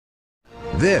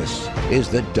This is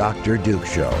the Dr. Duke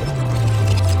Show.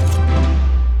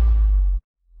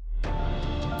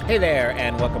 Hey there,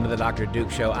 and welcome to the Dr.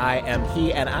 Duke Show. I am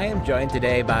he, and I am joined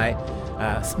today by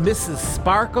Mrs.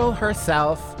 Sparkle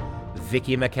herself,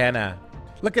 Vicki McKenna.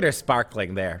 Look at her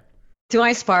sparkling there. Do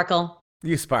I sparkle?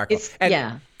 You sparkle.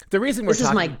 Yeah. The reason we're This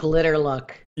is my glitter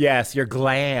look. Yes, your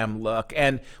glam look.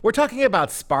 And we're talking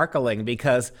about sparkling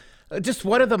because just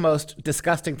one of the most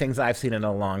disgusting things I've seen in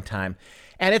a long time.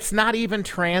 And it's not even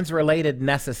trans-related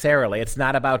necessarily. It's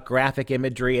not about graphic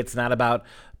imagery. It's not about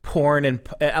porn in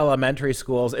elementary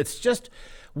schools. It's just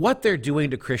what they're doing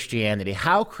to Christianity,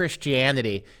 how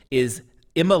Christianity is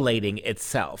immolating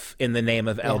itself in the name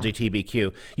of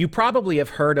LGBTQ. You probably have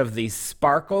heard of the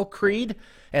Sparkle Creed,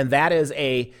 and that is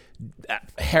a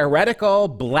heretical,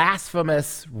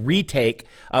 blasphemous retake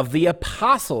of the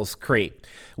Apostles' Creed.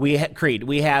 We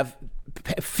have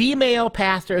female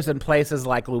pastors in places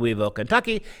like Louisville,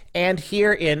 Kentucky, and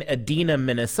here in Edina,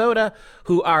 Minnesota,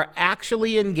 who are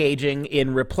actually engaging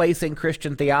in replacing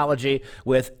Christian theology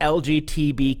with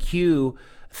LGBTQ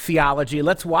theology.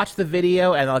 Let's watch the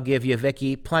video, and I'll give you,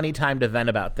 Vicki, plenty time to vent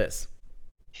about this.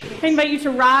 I invite you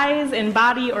to rise in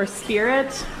body or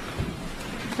spirit,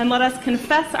 and let us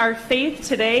confess our faith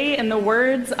today in the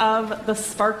words of the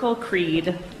Sparkle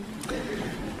Creed.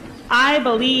 I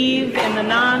believe in the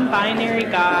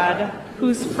non-binary God,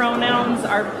 whose pronouns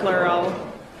are plural.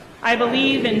 I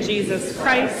believe in Jesus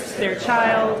Christ, their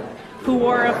child, who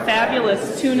wore a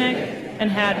fabulous tunic and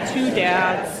had 2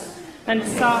 dads, and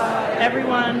saw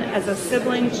everyone as a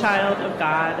sibling child of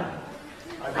God.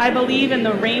 I believe in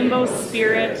the rainbow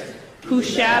spirit, who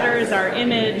shatters our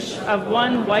image of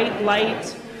one white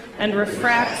light and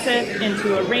refracts it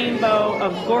into a rainbow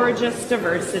of gorgeous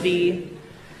diversity.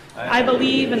 I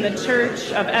believe in the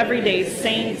Church of Everyday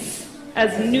Saints,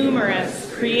 as numerous,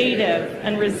 creative,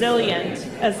 and resilient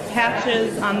as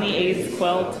patches on the AIDS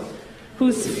quilt,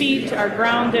 whose feet are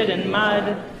grounded in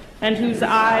mud and whose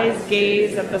eyes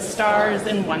gaze at the stars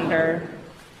in wonder.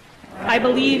 I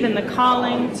believe in the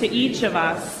calling to each of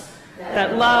us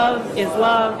that love is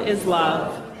love is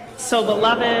love. So,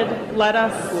 beloved, let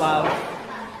us love.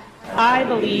 I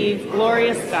believe,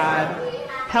 glorious God,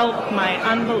 help my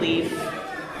unbelief.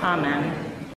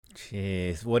 Amen.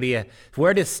 Jeez,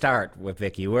 where to start with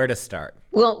Vicki? Where to start?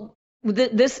 Well,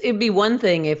 it'd be one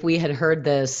thing if we had heard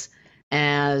this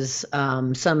as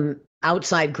some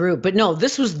outside group, but no,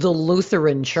 this was the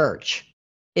Lutheran Church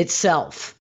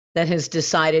itself that has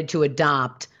decided to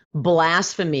adopt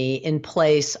blasphemy in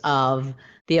place of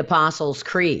the Apostles'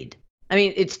 Creed. I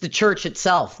mean, it's the church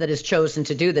itself that has chosen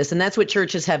to do this, and that's what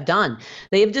churches have done.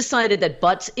 They have decided that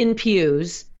butts in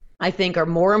pews, I think, are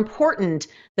more important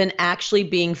than actually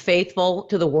being faithful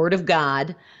to the Word of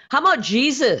God. How about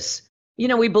Jesus? You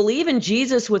know, we believe in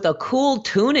Jesus with a cool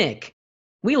tunic.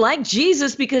 We like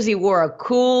Jesus because he wore a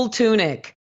cool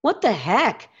tunic. What the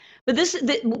heck? But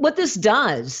what this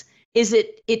does is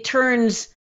it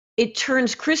turns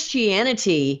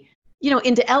Christianity,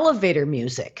 into elevator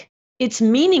music. It's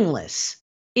meaningless.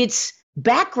 It's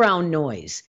background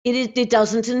noise. It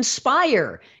doesn't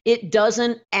inspire. It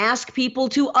doesn't ask people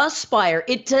to aspire.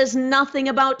 It does nothing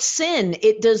about sin.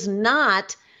 It does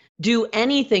not do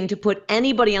anything to put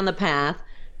anybody on the path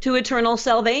to eternal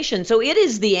salvation. So it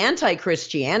is the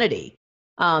anti-Christianity.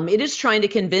 It is trying to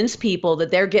convince people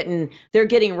that they're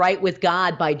getting right with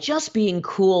God by just being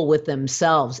cool with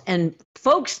themselves. And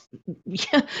folks,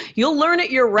 you'll learn at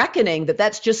your reckoning that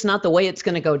that's just not the way it's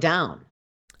going to go down.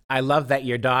 I love that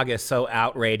your dog is so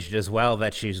outraged as well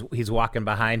that he's walking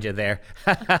behind you there.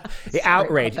 The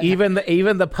outrage, even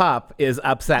the pup is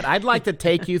upset. I'd like to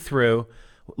take you through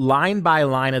line by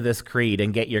line of this creed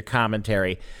and get your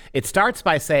commentary. It starts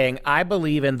by saying, I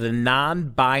believe in the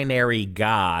non-binary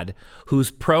God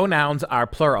whose pronouns are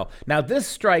plural. Now, this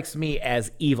strikes me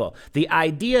as evil. The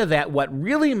idea that what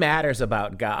really matters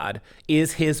about God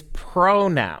is his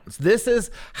pronouns. This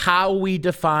is how we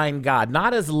define God,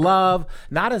 not as love,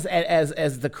 not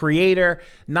as the creator,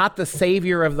 not the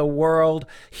savior of the world.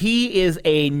 He is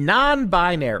a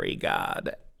non-binary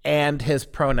God, and his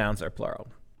pronouns are plural.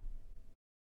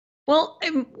 Well,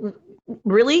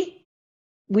 really?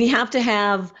 We have to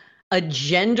have a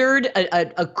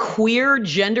queer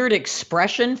gendered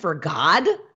expression for God?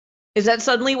 Is that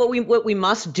suddenly what we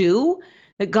must do?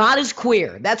 That God is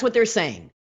queer. That's what they're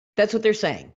saying.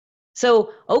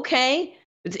 So, okay,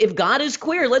 if God is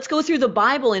queer, let's go through the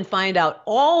Bible and find out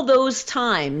all those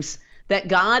times that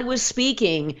God was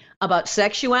speaking about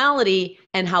sexuality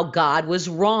and how God was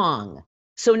wrong.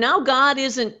 So now God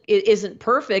isn't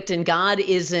perfect, and God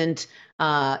isn't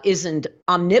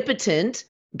omnipotent.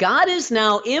 God is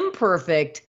now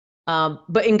imperfect,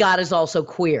 and God is also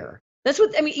queer. That's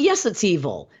what I mean. Yes, it's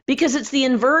evil because it's the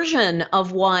inversion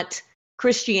of what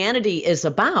Christianity is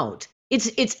about.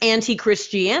 It's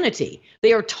anti-Christianity.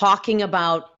 They are talking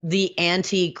about the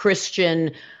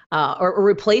anti-Christian or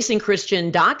replacing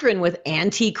Christian doctrine with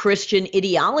anti-Christian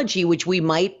ideology, which we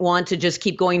might want to just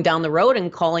keep going down the road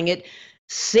and calling it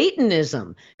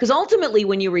Satanism. Because ultimately,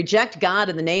 when you reject God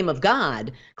in the name of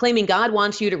God, claiming God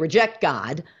wants you to reject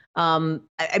God, I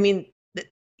mean,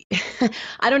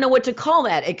 I don't know what to call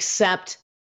that except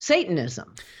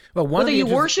Satanism. Well, whether you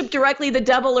worship directly the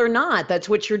devil or not, that's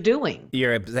what you're doing.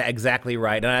 You're exactly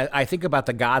right. And I think about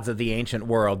the gods of the ancient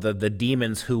world, the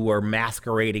demons who were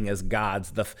masquerading as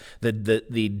gods,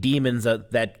 the demons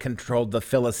that controlled the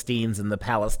Philistines and the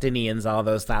Palestinians all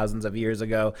those thousands of years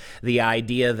ago. The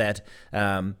idea that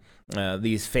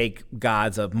these fake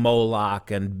gods of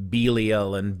Moloch and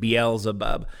Belial and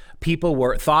Beelzebub,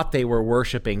 people thought they were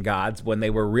worshiping gods when they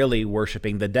were really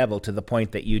worshiping the devil, to the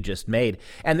point that you just made.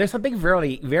 And there's something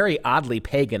very, very oddly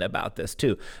pagan about this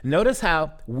too. Notice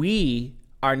how we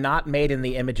are not made in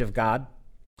the image of God,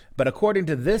 but according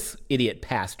to this idiot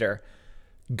pastor,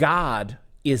 God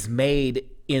is made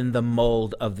in the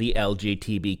mold of the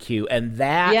LGBTQ, and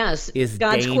that is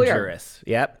God's dangerous.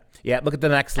 Queer. Yep. Look at the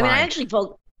next line. I mean,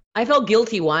 I felt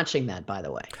guilty watching that, by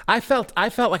the way. I felt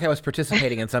like I was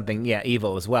participating in something,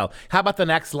 evil as well. How about the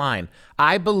next line?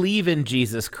 I believe in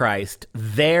Jesus Christ,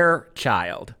 their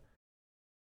child,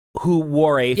 who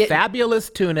wore a fabulous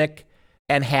tunic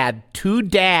and had 2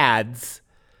 dads,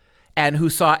 and who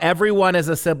saw everyone as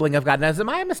a sibling of God. Now, am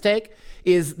I a mistake?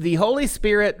 Is the Holy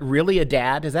Spirit really a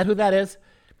dad? Is that who that is?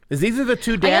 These are the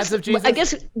 2 dads of Jesus? I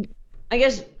guess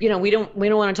we don't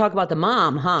want to talk about the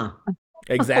mom, huh?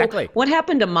 Exactly. What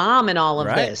happened to mom in all of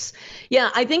this?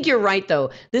 Yeah, I think you're right, though.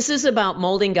 This is about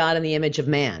molding God in the image of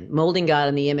man, molding God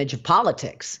in the image of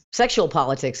politics, sexual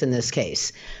politics in this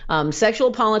case.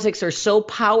 Sexual politics are so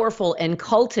powerful and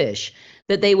cultish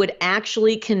that they would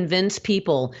actually convince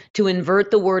people to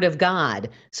invert the word of God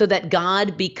so that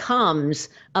God becomes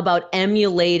about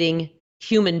emulating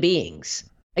human beings.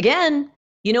 Again,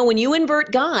 when you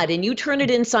invert God and you turn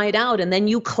it inside out and then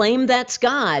you claim that's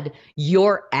God,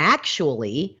 you're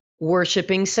actually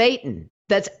worshiping Satan.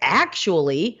 That's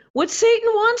actually what Satan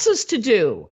wants us to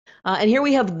do. And here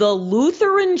we have the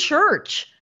Lutheran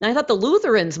Church. Now, I thought the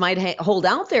Lutherans might hold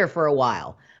out there for a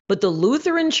while, but the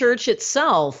Lutheran Church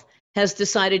itself has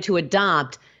decided to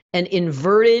adopt an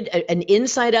inverted, an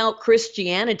inside-out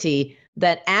Christianity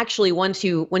that actually, once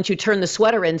you turn the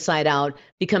sweater inside out,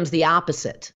 becomes the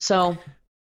opposite. So,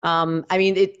 I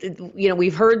mean,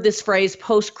 we've heard this phrase,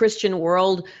 post-Christian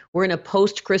world. We're in a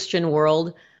post-Christian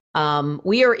world.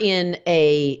 We are in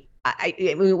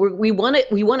we want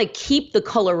to keep the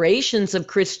colorations of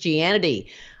Christianity,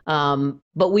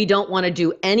 but we don't want to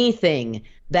do anything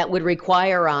that would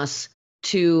require us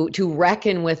to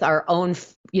reckon with our own,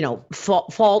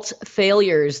 faults,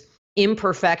 failures,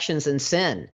 imperfections, and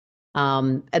sin.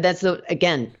 And that's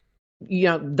again,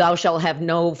 thou shalt have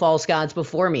no false gods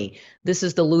before me. This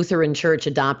is the Lutheran Church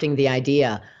adopting the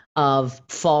idea of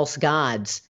false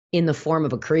gods in the form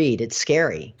of a creed. It's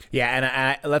scary.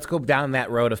 Yeah, and let's go down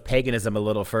that road of paganism a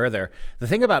little further. The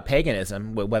thing about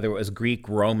paganism, whether it was Greek,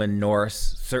 Roman,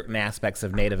 Norse, certain aspects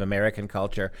of Native American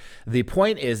culture, the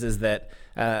point is that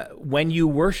when you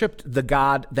worshipped the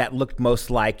god that looked most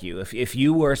like you, if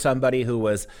you were somebody who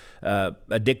was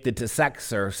addicted to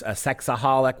sex or a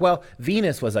sexaholic, well,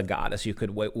 Venus was a goddess you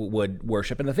would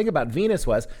worship. And the thing about Venus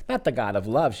was not the god of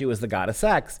love, she was the god of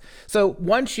sex. So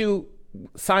once you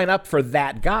sign up for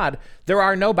that God, there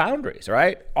are no boundaries,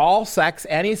 right? All sex,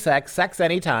 sex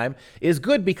anytime is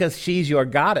good because she's your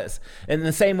goddess. In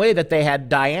the same way that they had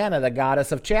Diana, the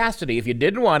goddess of chastity. If you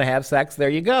didn't want to have sex, there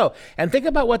you go. And think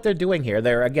about what they're doing here.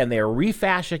 They are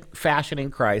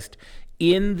refashioning Christ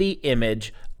in the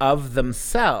image of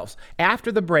themselves. After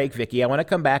the break, Vicki, I want to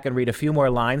come back and read a few more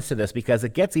lines to this because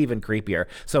it gets even creepier.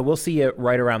 So we'll see you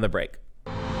right around the break.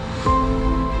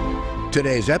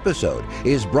 Today's episode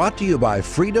is brought to you by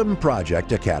Freedom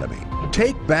Project Academy.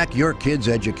 Take back your kids'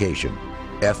 education.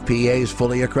 FPA's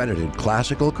fully accredited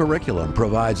classical curriculum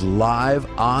provides live,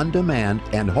 on-demand,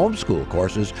 and homeschool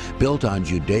courses built on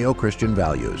Judeo-Christian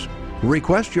values.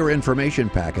 Request your information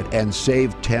packet and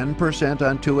save 10%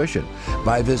 on tuition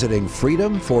by visiting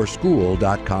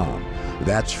freedomforschool.com.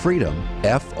 That's freedom,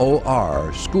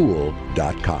 F-O-R,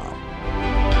 school.com.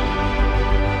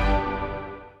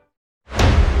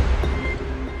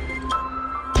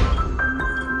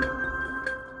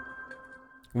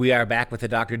 We are back with the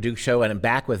Dr. Duke Show, and I'm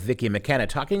back with Vicki McKenna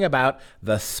talking about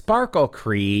the Sparkle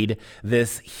Creed,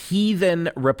 this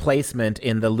heathen replacement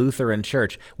in the Lutheran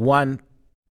Church. One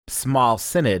small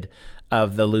synod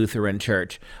of the Lutheran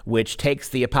Church, which takes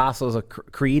the Apostles'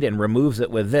 Creed and removes it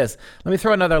with this. Let me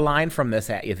throw another line from this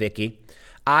at you, Vicki.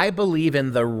 I believe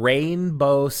in the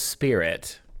rainbow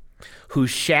spirit who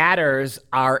shatters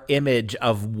our image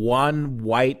of one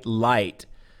white light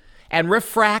and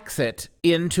refracts it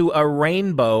into a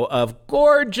rainbow of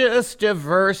gorgeous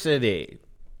diversity.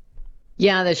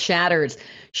 Yeah, that shatters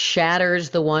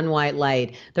the one white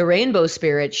light. The rainbow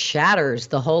spirit shatters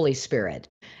the Holy Spirit.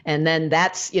 And then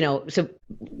that's, so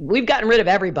we've gotten rid of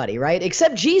everybody, right?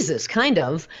 Except Jesus, kind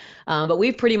of. But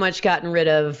we've pretty much gotten rid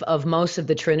of most of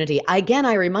the Trinity. Again,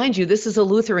 I remind you, this is a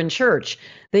Lutheran church.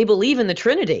 They believe in the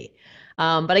Trinity.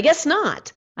 But I guess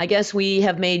not. I guess we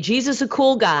have made Jesus a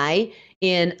cool guy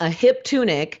in a hip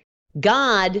tunic.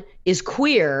 God is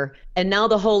queer. And now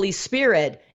the Holy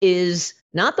Spirit is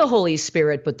not the Holy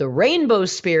Spirit, but the rainbow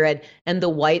spirit, and the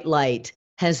white light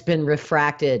has been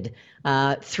refracted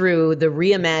through the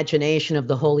reimagination of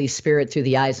the Holy Spirit through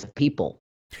the eyes of people.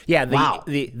 Yeah, wow.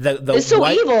 the it's so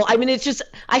evil. I mean, it's just,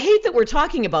 I hate that we're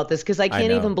talking about this because I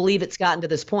can't even believe it's gotten to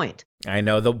this point. I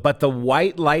know, but the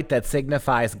white light that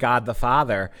signifies God the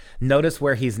Father, notice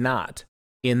where he's not.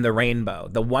 In the rainbow.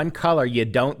 The one color you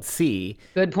don't see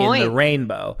Good point. in the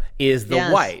rainbow is the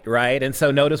white, right? And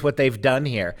so notice what they've done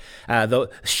here.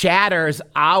 Shatters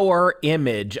our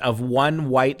image of one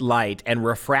white light and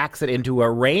refracts it into a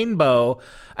rainbow.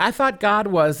 I thought God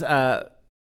was,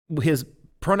 his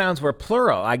pronouns were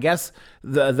plural. I guess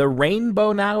the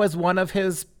rainbow now is one of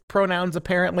his pronouns,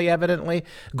 apparently, evidently.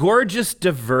 Gorgeous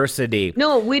diversity.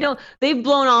 No, we don't. They've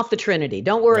blown off the Trinity.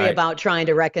 Don't worry about trying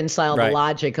to reconcile the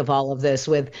logic of all of this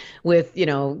with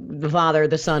the Father,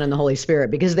 the Son, and the Holy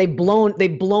Spirit, because they've blown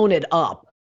it up.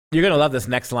 You're going to love this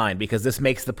next line, because this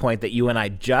makes the point that you and I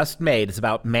just made. It's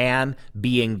about man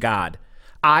being God.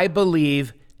 I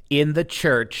believe in the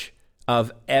church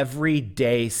of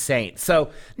everyday saints.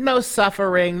 So no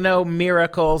suffering, no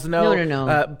miracles,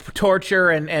 no.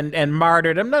 Torture and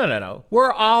martyrdom. No.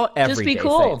 We're all everyday Just be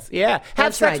cool. saints. Yeah.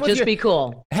 That's right. Just be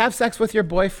cool. Have sex with your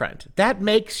boyfriend. That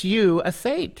makes you a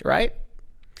saint, right?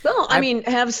 Well, I mean,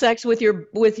 have sex with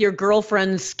your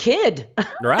girlfriend's kid.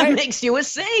 Right. That makes you a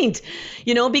saint,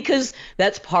 because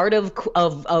that's part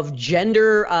of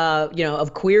gender,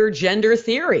 of queer gender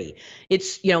theory.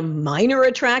 It's, minor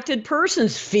attracted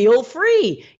persons feel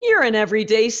free. You're an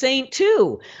everyday saint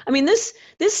too. I mean, this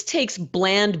takes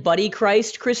bland buddy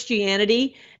Christ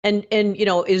Christianity and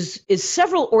is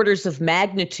several orders of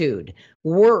magnitude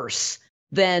worse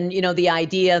than, the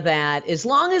idea that as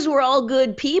long as we're all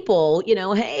good people,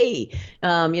 hey,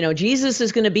 Jesus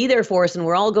is going to be there for us and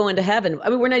we're all going to heaven. I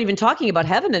mean, we're not even talking about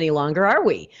heaven any longer, are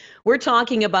we? We're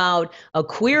talking about a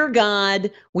queer God.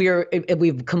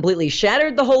 We've completely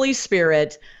shattered the Holy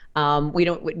Spirit.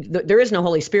 There is no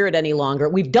Holy Spirit any longer.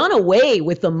 We've done away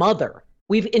with the mother.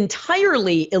 We've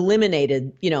entirely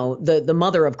eliminated, the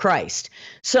mother of Christ.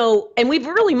 So, and we've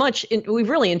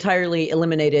really entirely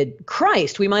eliminated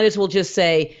Christ. We might as well just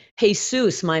say,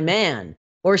 Jesus, my man,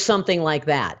 or something like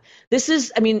that. This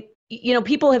is, I mean,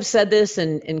 people have said this,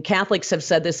 and Catholics have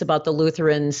said this about the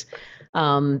Lutherans,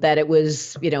 that it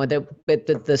was,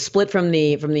 the split from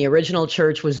the original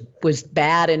church was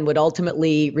bad and would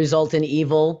ultimately result in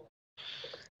evil.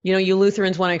 You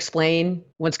Lutherans want to explain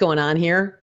what's going on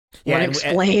here? Yeah, want to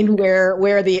explain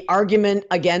where the argument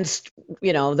against,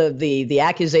 the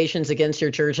accusations against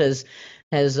your church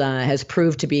has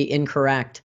proved to be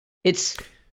incorrect. It's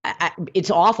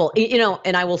awful,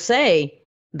 and I will say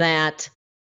that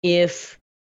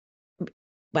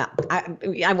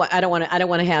I don't want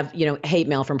to have hate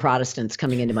mail from Protestants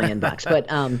coming into my inbox,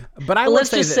 but let's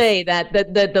just say that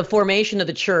the formation of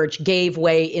the church gave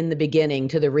way in the beginning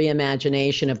to the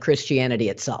reimagination of Christianity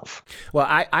itself. Well,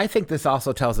 I think this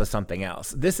also tells us something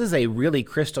else. This is a really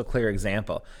crystal clear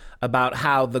example about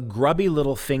how the grubby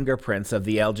little fingerprints of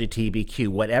the LGBTQ,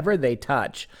 whatever they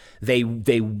touch, they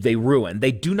ruin.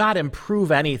 They do not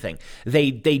improve anything.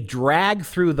 They drag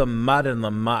through the mud and the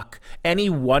muck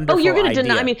any wonderful idea. Oh, you're going to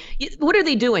deny? I mean, what are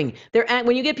they doing?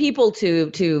 When you get people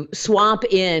to swap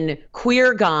in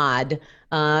queer God,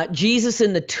 Jesus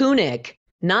in the tunic,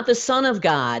 not the Son of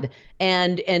God,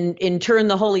 and turn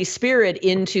the Holy Spirit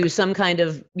into some kind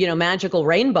of magical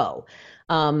rainbow.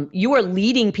 You are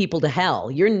leading people to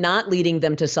hell. You're not leading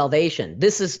them to salvation.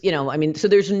 This is, so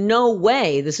there's no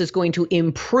way this is going to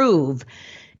improve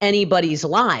anybody's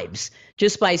lives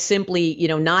just by simply,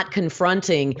 not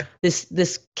confronting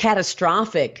this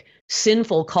catastrophic,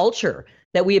 sinful culture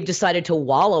that we have decided to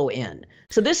wallow in.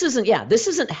 So this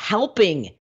isn't helping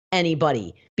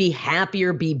anybody be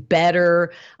happier, be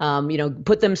better,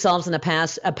 put themselves in a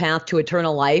path to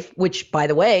eternal life, which, by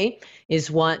the way, is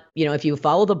what, if you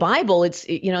follow the Bible, it's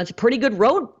a pretty good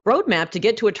roadmap to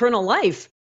get to eternal life.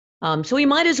 So we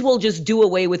might as well just do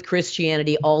away with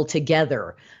Christianity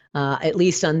altogether, at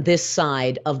least on this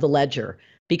side of the ledger,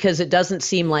 because it doesn't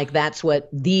seem like that's what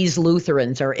these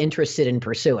Lutherans are interested in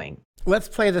pursuing. Let's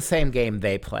play the same game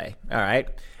they play, all right?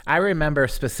 I remember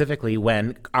specifically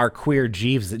when our queer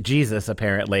Jesus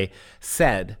apparently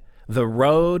said, the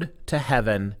road to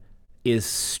heaven is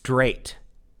straight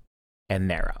and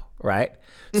narrow, right?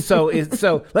 So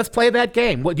let's play that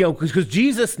game. Because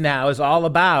Jesus now is all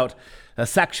about a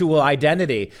sexual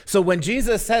identity. So when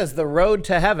Jesus says the road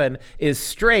to heaven is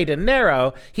straight and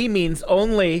narrow, he means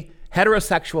only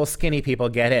heterosexual skinny people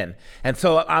get in. And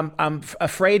so I'm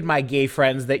afraid, my gay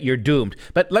friends, that you're doomed.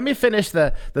 But let me finish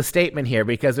the statement here,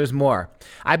 because there's more.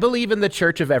 I believe in the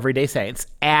Church of Everyday Saints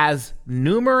as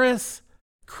numerous,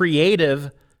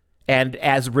 creative, and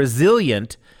as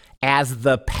resilient as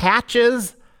the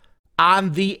patches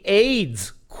on the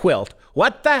AIDS quilt.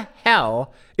 What the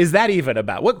hell is that even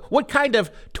about? What kind of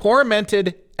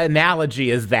tormented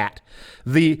analogy is that?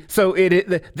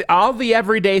 All the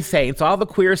everyday saints, all the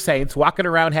queer saints walking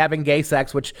around having gay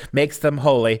sex, which makes them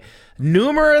holy,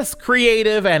 numerous,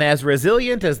 creative, and as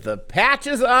resilient as the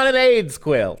patches on an AIDS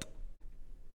quilt.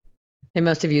 They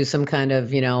must have used some kind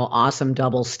of, awesome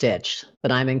double stitch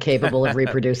that I'm incapable of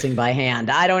reproducing by hand.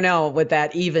 I don't know what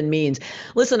that even means.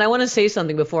 Listen, I want to say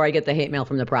something before I get the hate mail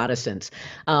from the Protestants.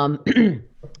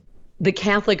 The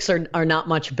Catholics are not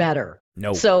much better.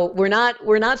 No. So we're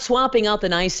not swapping out the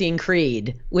Nicene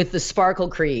Creed with the Sparkle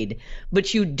Creed,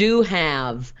 but you do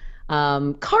have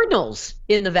cardinals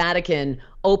in the Vatican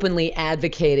openly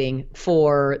advocating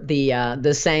for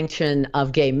the sanction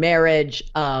of gay marriage,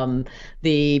 an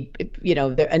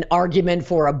argument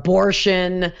for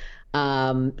abortion,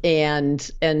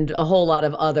 and a whole lot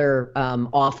of other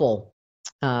awful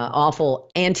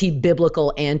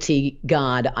anti-biblical,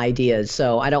 anti-God ideas.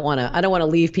 So I don't want to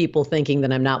leave people thinking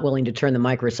that I'm not willing to turn the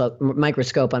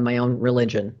microscope on my own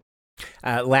religion.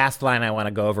 Last line I want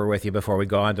to go over with you before we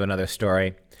go on to another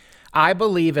story. I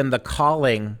believe in the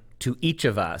calling to each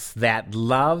of us that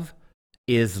love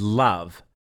is love.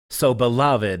 So,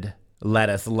 beloved, let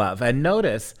us love. And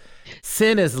notice,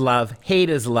 sin is love, hate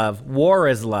is love, war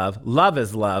is love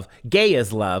is love, gay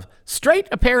is love, straight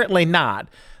apparently not.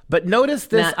 But notice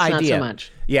this idea. Not so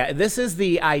much. Yeah, this is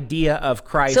the idea of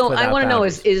Christ. So I want to know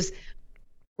is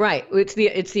right. It's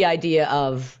the idea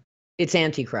of it's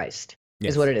Antichrist,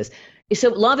 yes, is what it is. So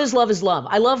love is love is love.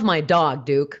 I love my dog,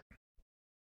 Duke.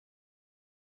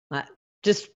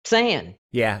 Just saying.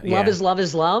 Yeah. Love is love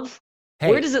is love.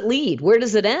 Hey. Where does it lead? Where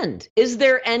does it end? Is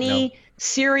there any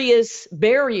serious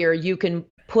barrier you can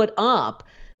put up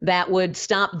that would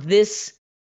stop this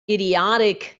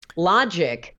idiotic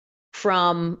logic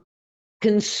from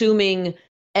consuming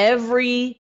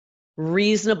every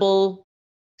reasonable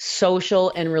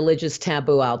social and religious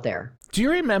taboo out there? Do you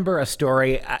remember a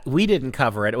story? We didn't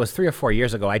cover it. It was 3 or 4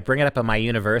 years ago. I'd bring it up in my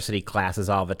university classes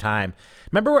all the time.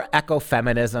 Remember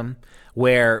ecofeminism,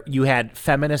 where you had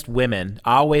feminist women,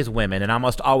 always women, and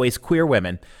almost always queer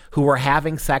women, who were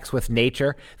having sex with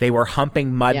nature. They were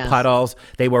humping mud puddles.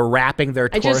 They were wrapping their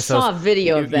torsos. I just saw a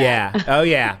video of that. Yeah. Oh,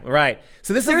 yeah. Right.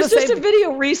 So this There's is the just same. a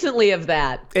video recently of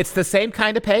that. It's the same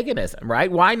kind of paganism, right?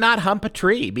 Why not hump a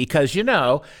tree? Because,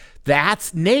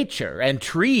 that's nature. And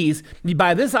trees,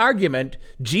 by this argument,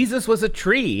 Jesus was a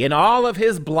tree in all of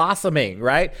his blossoming,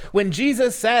 right? When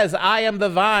Jesus says, I am the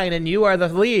vine and you are the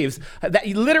leaves, that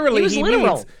literally he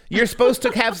means you're supposed to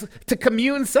have to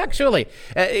commune sexually.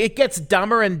 It gets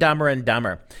dumber and dumber and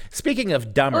dumber. Speaking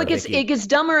of dumber, it gets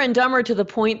dumber and dumber to the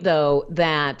point, though,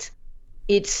 that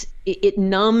it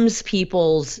numbs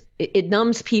people's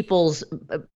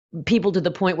people to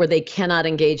the point where they cannot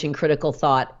engage in critical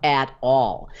thought at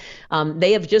all.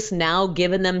 They have just now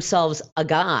given themselves a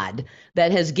God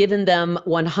that has given them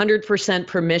 100%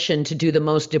 permission to do the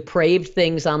most depraved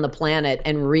things on the planet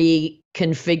and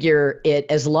reconfigure it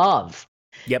as love.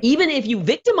 Yep. Even if you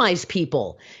victimize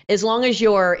people, as long as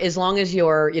you're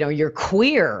you're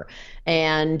queer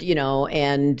and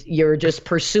you're just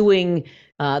pursuing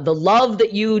the love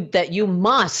that you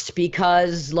must,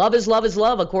 because love is love is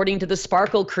love, according to the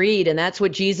Sparkle Creed, and that's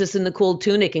what Jesus in the cool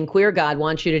tunic and queer God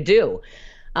wants you to do.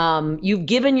 You've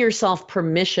given yourself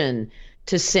permission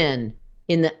to sin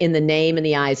in the name and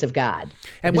the eyes of God.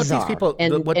 And what these people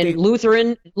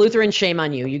Lutheran, shame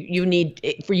on you. You need,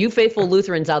 for you faithful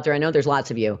Lutherans out there, I know there's lots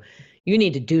of you. You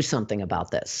need to do something about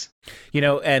this.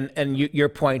 Your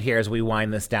point here as we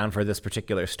wind this down for this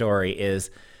particular story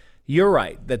is, you're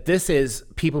right, that this is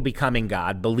people becoming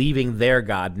God, believing they're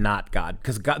God, not God.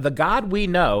 Because the God we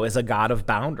know is a God of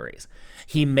boundaries.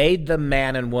 He made them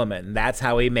man and woman. That's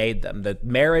how he made them. The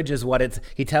marriage is what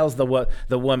he tells the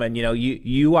woman,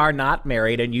 you are not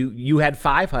married, and you had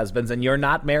 5 husbands and you're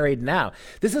not married now.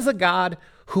 This is a God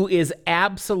who is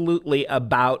absolutely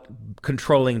about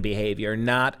controlling behavior,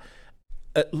 not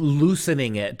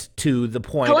loosening it to the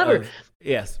point However,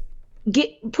 yes.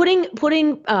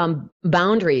 Putting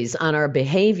boundaries on our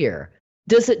behavior,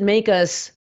 does it make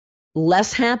us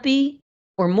less happy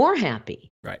or more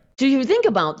happy? Right. Do you think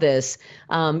about this?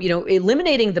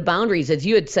 Eliminating the boundaries, as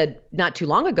you had said not too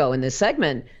long ago in this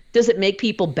segment, does it make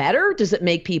people better? Does it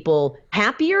make people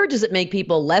happier? Does it make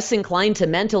people less inclined to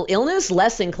mental illness,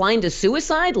 less inclined to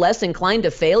suicide, less inclined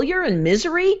to failure and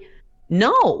misery?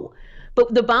 No.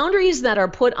 But the boundaries that are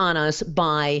put on us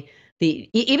by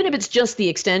even if it's just the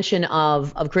extension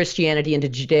of Christianity into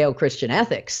Judeo-Christian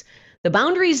ethics, the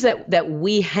boundaries that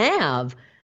we have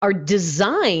are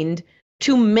designed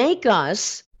to make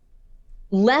us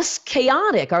less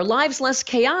chaotic, our lives less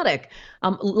chaotic.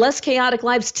 Less chaotic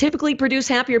lives typically produce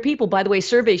happier people. By the way,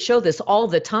 surveys show this all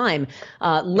the time.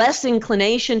 Less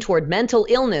inclination toward mental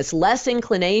illness, less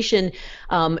inclination,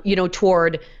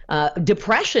 toward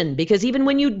depression, because even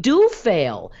when you do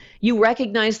fail, you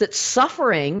recognize that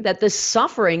this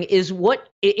suffering is what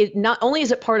it not only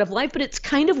is it part of life, but it's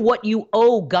kind of what you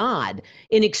owe God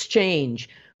in exchange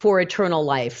for eternal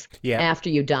life after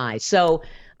you die. So,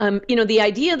 the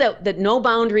idea that no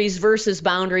boundaries versus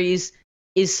boundaries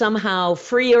is somehow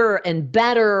freer and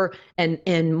better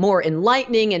and more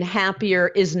enlightening and happier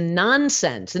is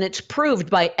nonsense. And it's proved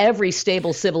by every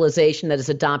stable civilization that has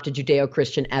adopted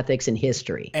Judeo-Christian ethics in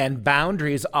history. And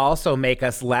boundaries also make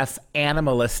us less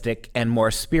animalistic and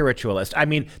more spiritualist. I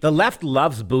mean, the left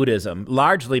loves Buddhism,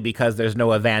 largely because there's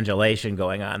no evangelization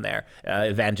going on there,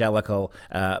 evangelical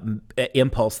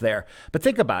impulse there. But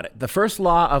think about it. The first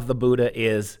law of the Buddha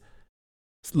is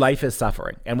life is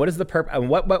suffering. And what is the purpose? And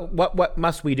what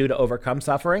must we do to overcome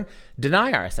suffering?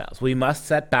 Deny ourselves. We must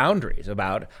set boundaries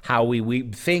about how we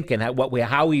think and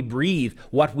how we breathe,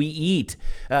 what we eat.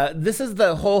 This is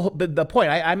the point.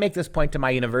 I make this point to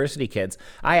my university kids.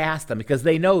 I ask them because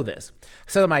they know this.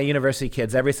 So my university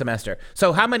kids every semester.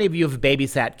 So how many of you have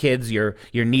babysat kids, your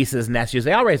nieces, nephews?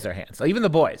 They all raise their hands. So even the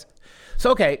boys.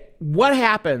 So okay, what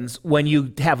happens when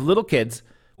you have little kids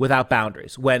without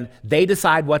boundaries, when they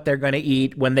decide what they're going to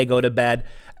eat, when they go to bed?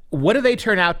 What do they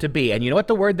turn out to be? And you know what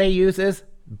the word they use is?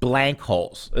 Blank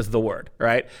holes is the word,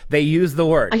 right? They use the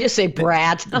word. I just say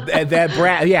brat. That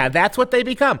brat, yeah, that's what they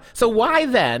become. So why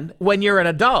then, when you're an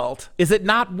adult, is it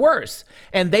not worse?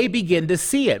 And they begin to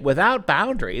see it. Without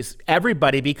boundaries,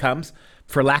 everybody becomes,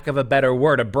 for lack of a better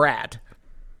word, a brat.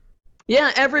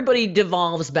 Yeah, everybody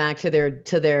devolves back to their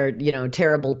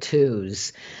terrible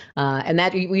twos. And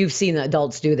that we've seen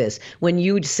adults do this. When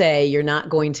you'd say you're not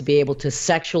going to be able to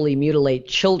sexually mutilate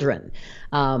children,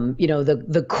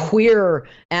 the queer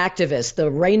activist, the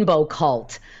rainbow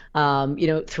cult,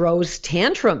 throws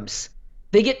tantrums.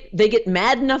 They get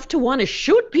mad enough to want to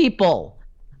shoot people.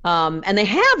 And they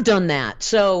have done that.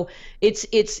 So it's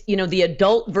the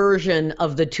adult version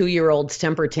of the 2-year-old's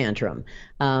temper tantrum.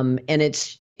 And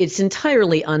it's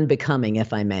entirely unbecoming,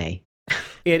 if I may.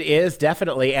 It is,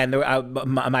 definitely. And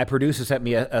my producer sent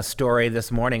me a story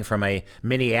this morning from a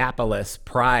Minneapolis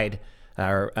Pride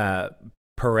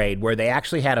parade where they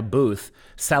actually had a booth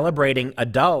celebrating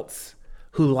adults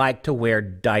who like to wear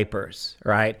diapers,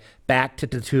 right? Back to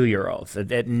the 2-year-olds.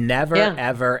 It never,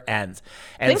 ever ends.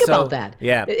 And Think about that.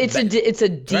 Yeah. It's a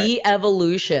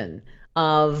de-evolution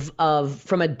of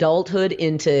from adulthood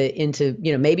into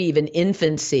maybe even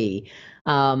infancy.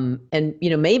 And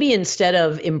maybe instead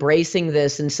of embracing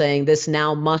this and saying this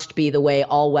now must be the way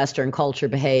all Western culture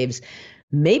behaves,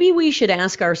 maybe we should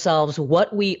ask ourselves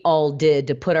what we all did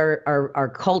to put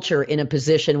our culture in a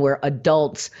position where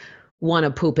adults want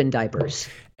to poop in diapers.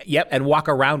 Yep, and walk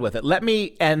around with it. Let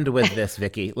me end with this,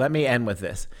 Vicki. Let me end with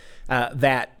this.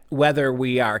 That whether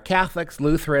we are Catholics,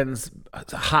 Lutherans,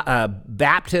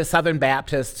 Baptists, Southern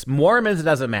Baptists, Mormons, it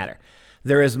doesn't matter.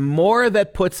 There is more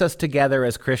that puts us together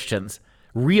as Christians,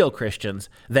 real Christians,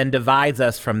 than divides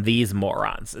us from these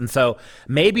morons. And so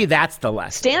maybe that's the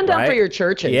lesson. Stand up for your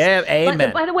churches. Yeah,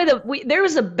 amen. By the way, there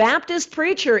was a Baptist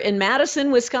preacher in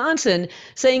Madison, Wisconsin,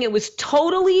 saying it was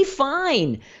totally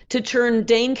fine to turn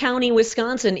Dane County,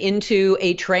 Wisconsin into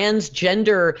a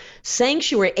transgender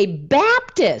sanctuary, a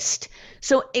Baptist.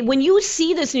 So when you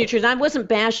see this in your church, I wasn't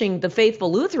bashing the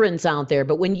faithful Lutherans out there,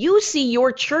 but when you see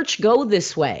your church go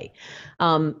this way,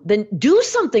 then do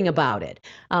something about it.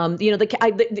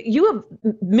 You have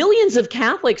millions of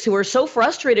Catholics who are so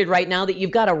frustrated right now that you've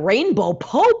got a rainbow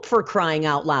pope, for crying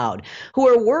out loud, who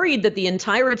are worried that the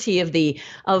entirety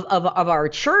of our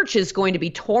church is going to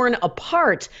be torn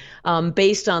apart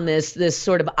based on this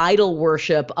sort of idol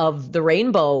worship of the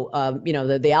rainbow,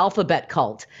 the alphabet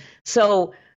cult.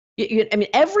 So,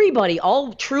 everybody,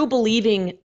 all true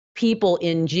believing people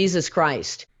in Jesus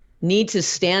Christ need to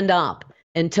stand up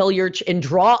and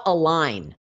draw a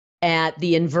line at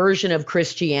the inversion of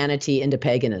Christianity into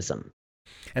paganism.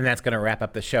 And that's going to wrap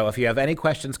up the show. If you have any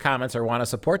questions, comments, or want to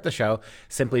support the show,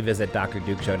 simply visit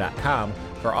drdukeshow.com.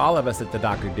 For all of us at the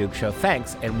Dr. Duke Show,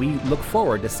 thanks, and we look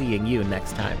forward to seeing you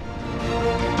next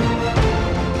time.